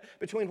little bit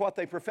between what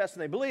they profess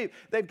and they believe,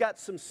 they've got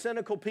some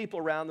cynical people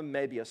around them,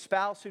 maybe a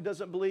spouse who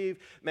doesn't believe,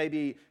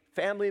 maybe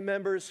family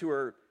members who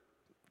are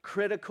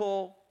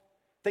critical,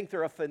 think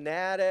they're a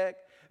fanatic,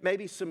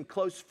 maybe some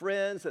close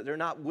friends that they're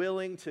not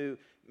willing to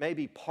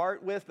maybe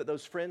part with, but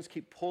those friends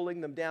keep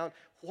pulling them down.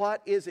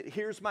 What is it?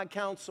 Here's my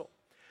counsel.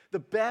 The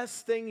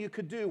best thing you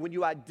could do when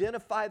you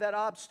identify that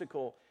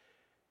obstacle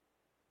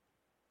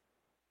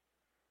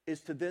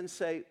is to then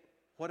say,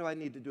 what do I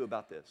need to do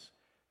about this?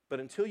 But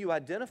until you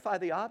identify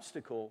the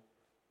obstacle,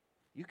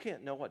 you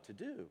can't know what to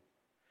do.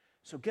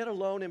 So get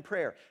alone in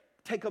prayer.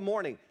 Take a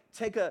morning,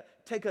 take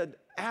an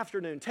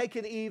afternoon, take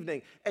an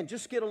evening, and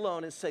just get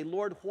alone and say,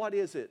 Lord, what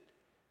is it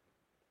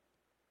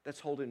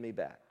that's holding me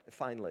back?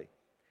 Finally,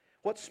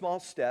 what small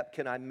step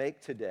can I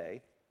make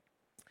today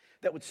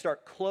that would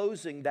start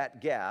closing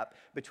that gap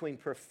between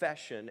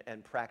profession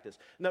and practice?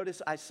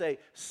 Notice I say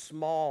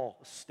small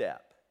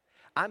step.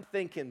 I'm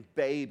thinking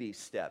baby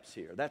steps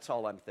here. That's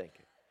all I'm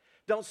thinking.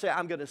 Don't say,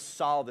 I'm going to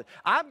solve it.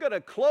 I'm going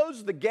to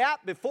close the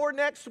gap before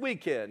next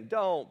weekend.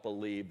 Don't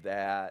believe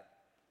that.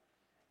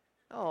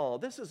 Oh,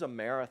 this is a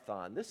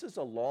marathon. This is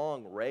a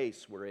long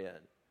race we're in.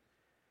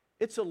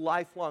 It's a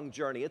lifelong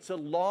journey. It's a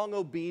long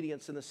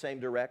obedience in the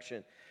same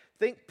direction.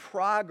 Think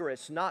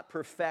progress, not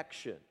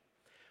perfection.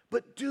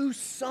 But do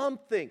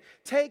something.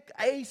 Take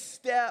a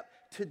step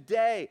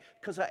today.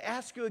 Because I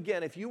ask you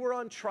again, if you were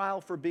on trial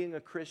for being a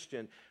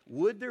Christian,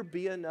 would there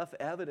be enough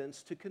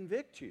evidence to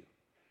convict you?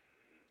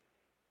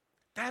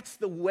 That's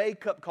the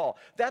wake-up call.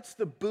 That's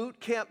the boot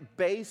camp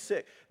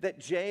basic that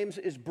James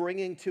is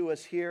bringing to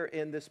us here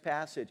in this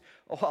passage.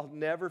 Oh, I'll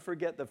never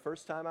forget the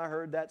first time I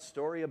heard that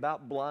story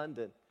about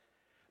Blondin.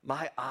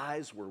 My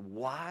eyes were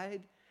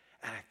wide,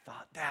 and I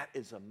thought, that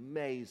is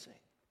amazing.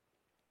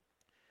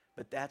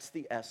 But that's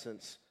the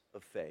essence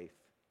of faith.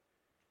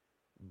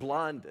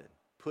 Blondin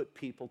put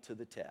people to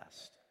the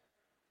test.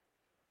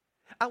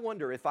 I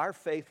wonder if our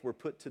faith were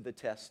put to the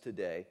test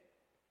today,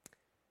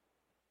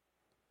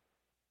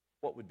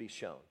 what would be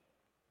shown?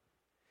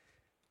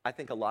 I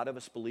think a lot of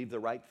us believe the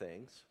right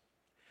things,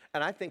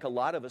 and I think a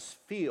lot of us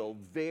feel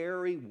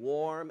very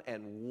warm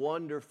and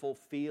wonderful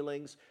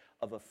feelings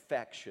of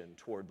affection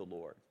toward the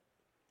Lord.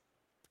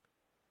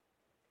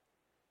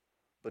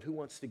 But who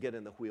wants to get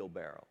in the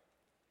wheelbarrow?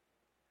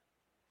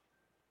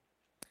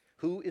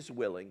 Who is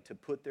willing to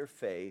put their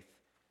faith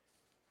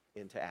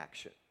into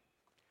action?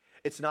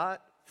 It's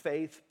not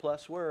faith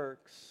plus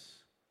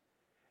works.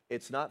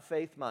 It's not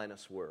faith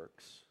minus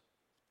works.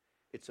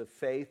 It's a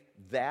faith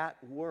that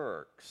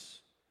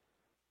works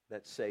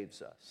that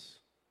saves us.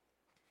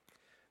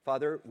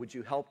 Father, would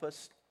you help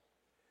us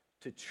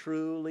to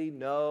truly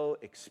know,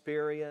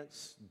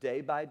 experience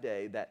day by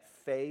day that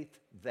faith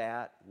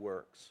that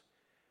works?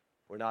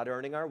 We're not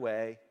earning our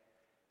way,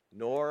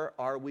 nor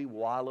are we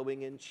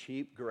wallowing in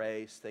cheap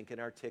grace thinking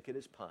our ticket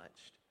is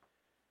punched,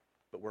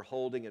 but we're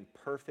holding in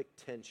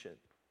perfect tension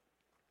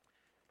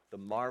the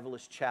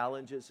marvelous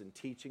challenges and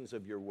teachings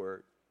of your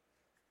word.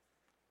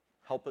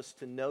 Help us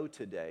to know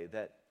today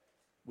that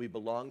we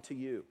belong to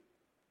you,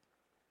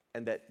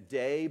 and that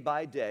day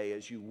by day,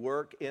 as you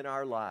work in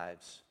our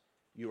lives,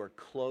 you are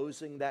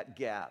closing that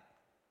gap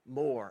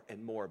more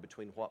and more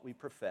between what we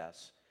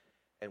profess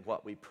and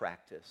what we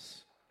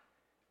practice.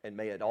 And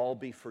may it all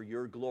be for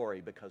your glory,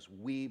 because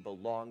we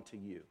belong to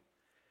you.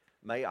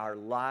 May our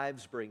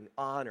lives bring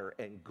honor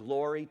and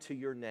glory to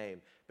your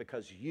name,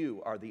 because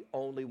you are the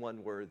only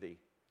one worthy.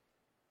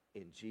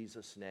 In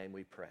Jesus' name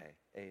we pray.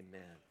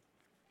 Amen.